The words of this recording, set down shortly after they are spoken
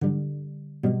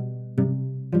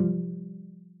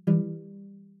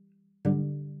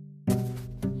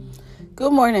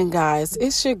Good morning, guys.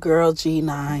 It's your girl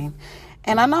G9.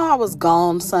 And I know I was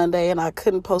gone Sunday and I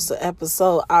couldn't post an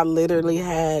episode. I literally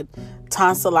had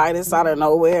tonsillitis out of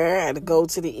nowhere. I had to go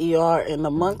to the ER and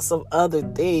amongst of other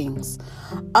things.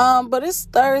 But it's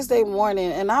Thursday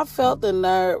morning and I felt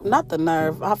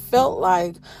I felt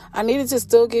like I needed to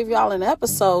still give y'all an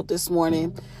episode this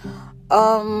morning.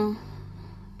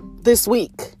 This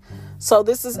week. So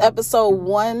this is episode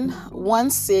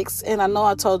 116, and I know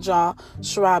I told y'all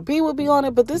Sherrod B would be on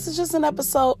it, but this is just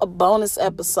a bonus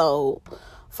episode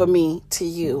for me to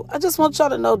you. I just want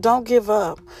y'all to know, don't give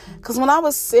up. Because when I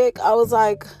was sick, I was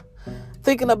like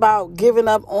thinking about giving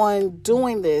up on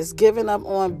doing this, giving up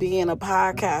on being a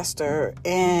podcaster,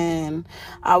 and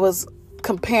I was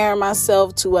comparing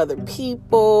myself to other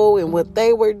people and what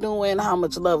they were doing, how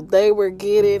much love they were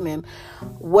getting, and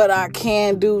what I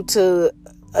can do to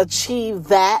achieve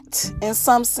that in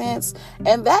some sense.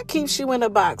 And that keeps you in a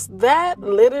box. That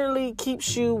literally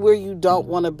keeps you where you don't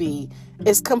want to be.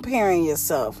 It's comparing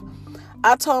yourself.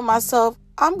 I told myself,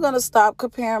 I'm going to stop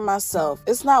comparing myself.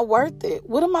 It's not worth it.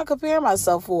 What am I comparing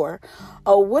myself for?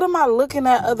 Or what am I looking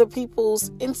at other people's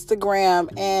Instagram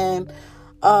and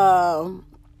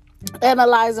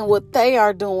analyzing what they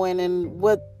are doing and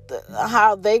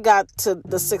how they got to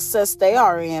the success they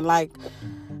are in? Like,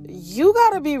 you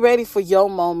got to be ready for your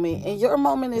moment, and your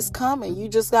moment is coming. You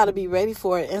just got to be ready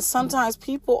for it. And sometimes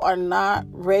people are not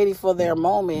ready for their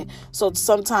moment. So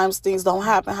sometimes things don't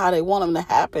happen how they want them to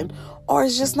happen, or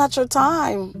it's just not your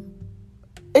time.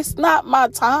 It's not my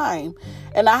time.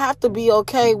 And I have to be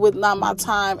okay with not my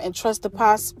time and trust the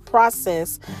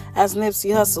process, as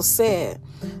Nipsey Hussle said.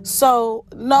 So,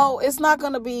 no, it's not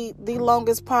going to be the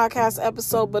longest podcast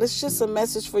episode, but it's just a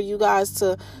message for you guys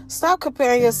to stop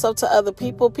comparing yourself to other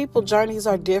people. People's journeys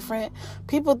are different.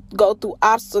 People go through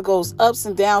obstacles, ups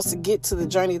and downs to get to the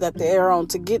journey that they're on,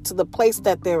 to get to the place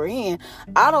that they're in.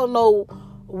 I don't know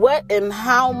what and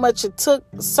how much it took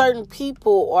certain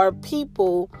people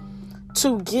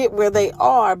to get where they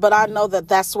are, but I know that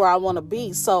that's where I want to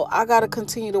be. So I got to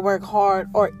continue to work hard,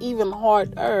 or even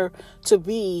harder, to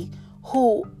be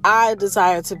who I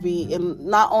desire to be in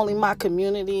not only my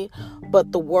community,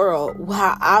 but the world,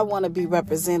 how I want to be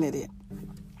represented.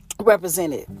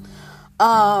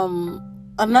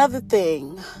 Another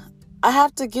thing, I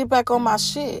have to get back on my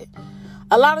shit.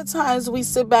 A lot of times we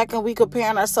sit back and we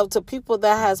comparing ourselves to people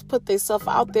that has put themselves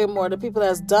out there more, the people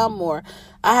that's done more.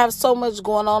 I have so much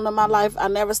going on in my life. I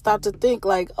never stop to think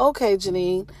like, okay,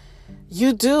 Janine,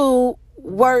 you do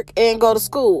work and go to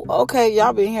school. Okay,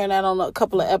 y'all been hearing that on a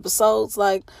couple of episodes.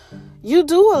 Like, you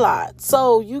do a lot.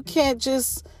 So you can't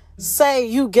just say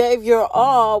you gave your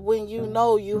all when you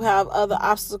know you have other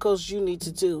obstacles you need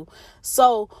to do.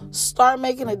 So start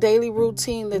making a daily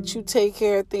routine that you take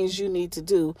care of things you need to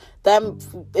do. That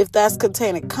if that's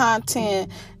containing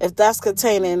content, if that's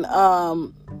containing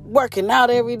working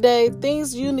out every day,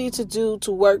 things you need to do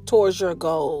to work towards your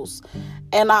goals.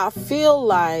 And I feel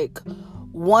like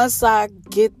once I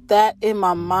get that in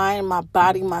my mind, my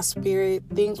body, my spirit,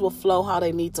 things will flow how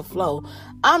they need to flow.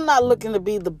 I'm not looking to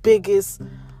be the biggest.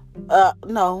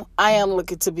 No, I am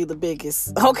looking to be the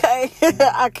biggest. Okay.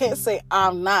 I can't say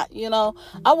I'm not,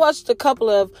 I watched a couple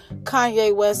of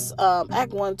Kanye West,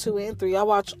 Act 1, 2, and 3. I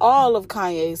watched all of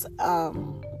Kanye's,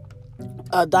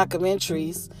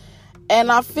 documentaries,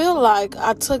 and I feel like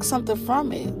I took something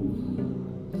from it.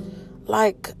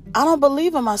 Like, I don't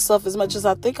believe in myself as much as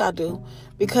I think I do,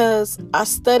 because I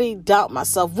doubt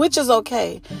myself, which is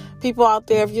okay. People out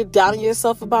there, if you're doubting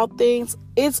yourself about things,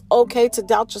 it's okay to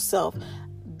doubt yourself.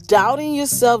 Doubting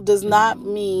yourself does not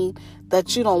mean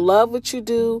that you don't love what you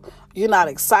do, you're not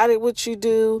excited what you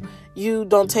do, you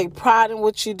don't take pride in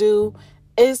what you do.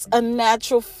 It's a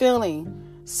natural feeling.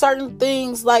 Certain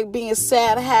things like being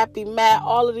sad, happy, mad,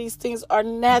 all of these things are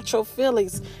natural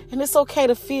feelings. And it's okay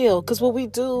to feel, because what we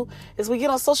do is we get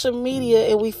on social media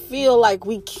and we feel like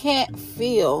we can't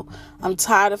feel. I'm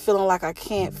tired of feeling like I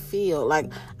can't feel. Like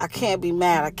I can't be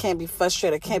mad, I can't be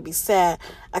frustrated, I can't be sad,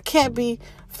 I can't be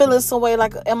feeling some way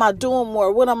like, am I doing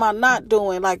more? What am I not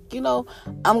doing? Like,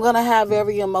 I'm going to have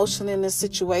every emotion in this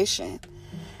situation.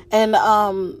 And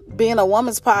being a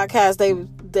woman's podcast,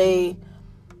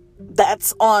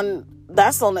 that's on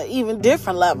an even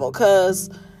different level, because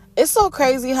it's so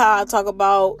crazy how I talk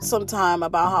about sometime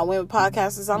about how women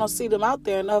podcasters, I don't see them out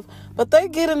there enough, but they're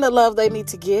getting the love they need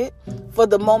to get for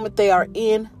the moment they are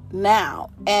in now.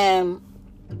 And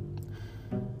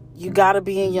you got to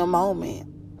be in your moment.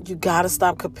 You got to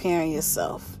stop comparing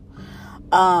yourself.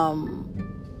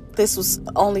 This was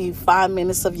only 5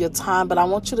 minutes of your time, but I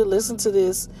want you to listen to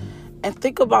this and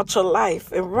think about your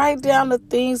life and write down the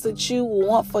things that you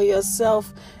want for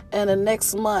yourself and the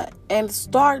next month and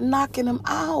start knocking them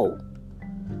out.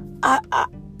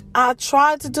 I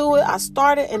tried to do it. I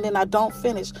started and then I don't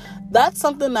finish. That's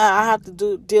something that I have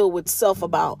to deal with self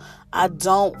about. I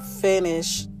don't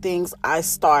finish things I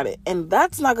started. And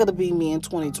that's not going to be me in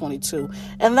 2022.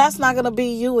 And that's not going to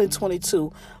be you in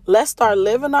 22. Let's start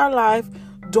living our life,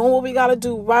 doing what we got to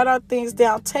do, write our things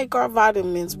down, take our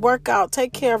vitamins, work out,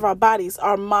 take care of our bodies,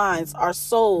 our minds, our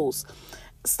souls.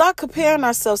 Stop comparing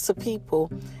ourselves to people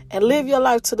and live your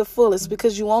life to the fullest,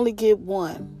 because you only get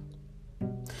one.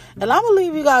 And I'm going to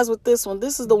leave you guys with this one.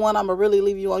 This is the one I'm going to really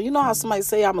leave you on. You know how somebody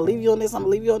say, I'm going to leave you on this, I'm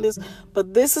going to leave you on this.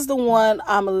 But this is the one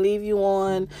I'm going to leave you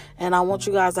on. And I want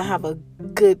you guys to have a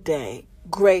good day,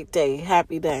 great day,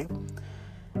 happy day.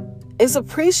 It's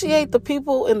appreciate the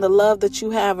people and the love that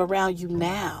you have around you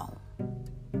now.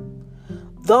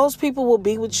 Those people will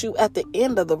be with you at the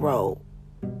end of the road.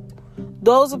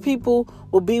 Those people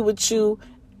will be with you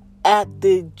at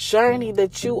the journey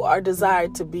that you are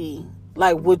desired to be.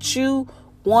 Like what you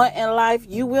want in life,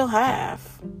 you will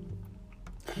have.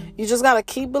 You just got to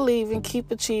keep believing, keep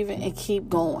achieving, and keep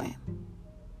going.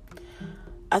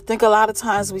 I think a lot of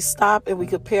times we stop and we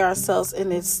compare ourselves,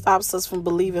 and it stops us from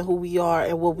believing who we are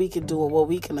and what we can do and what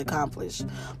we can accomplish.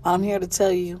 But I'm here to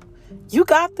tell you, you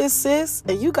got this, sis,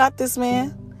 and you got this,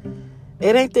 man.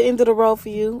 It ain't the end of the road for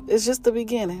you. It's just the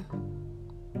beginning.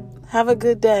 Have a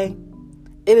good day.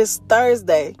 It is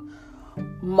Thursday,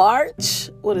 March,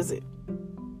 what is it?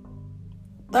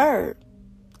 3rd.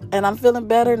 And I'm feeling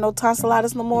better. No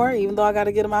tonsillitis no more, even though I got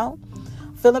to get them out.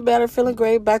 Feeling better, feeling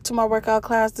great. Back to my workout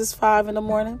class this 5 in the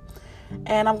morning.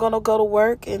 And I'm going to go to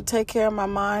work and take care of my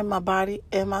mind, my body,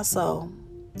 and my soul.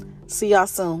 See y'all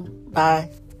soon.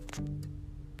 Bye.